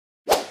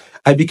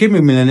I became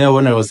a millionaire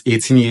when I was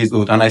 18 years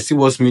old, and I still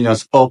was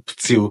millions up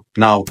till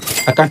now.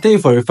 I can tell you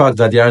for a fact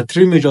that there are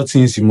three major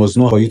things you must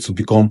know for you to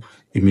become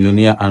a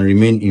millionaire and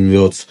remain in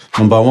wealth.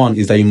 Number one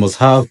is that you must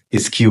have a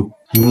skill.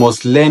 You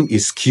must learn a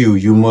skill.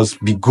 You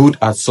must be good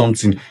at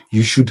something.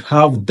 You should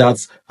have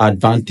that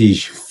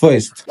advantage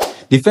first.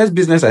 The first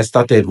business I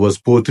started was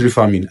poultry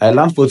farming. I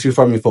learned poultry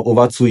farming for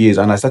over 2 years,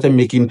 and I started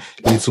making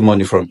little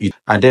money from it.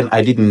 And then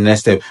I did the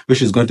next step,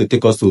 which is going to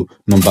take us to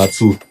number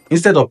two.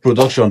 Instead of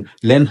production,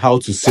 learn how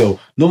to sell.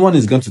 No one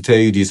is going to tell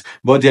you this,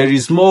 but there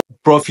is more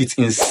profit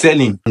in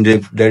selling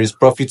than there is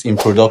profit in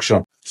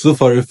production. So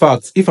for a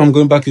fact, if I'm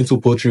going back into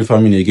poultry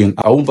farming again,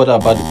 I won't bother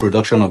about the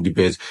production of the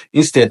birds.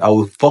 Instead, I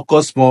will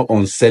focus more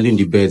on selling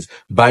the birds,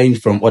 buying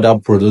from other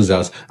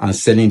producers and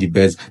selling the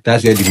birds.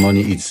 That's where the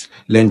money is.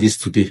 Learn this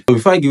today. So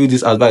before I give you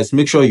this advice,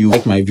 make sure you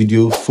like my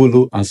video,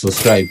 follow and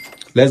subscribe.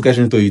 Let's get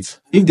into it.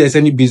 If there's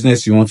any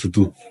business you want to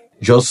do,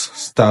 just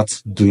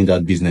start doing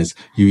that business.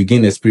 You will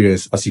gain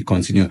experience as you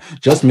continue.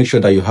 Just make sure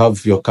that you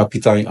have your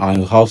capital and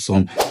you have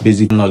some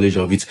basic knowledge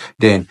of it.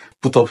 Then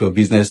put up your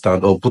business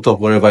stand or put up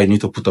whatever you need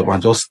to put up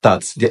and just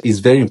start. It's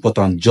very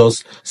important.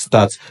 Just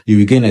start. You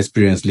will gain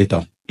experience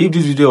later. If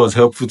this video was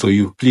helpful to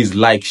you, please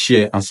like,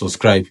 share and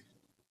subscribe.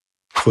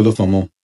 Follow for more.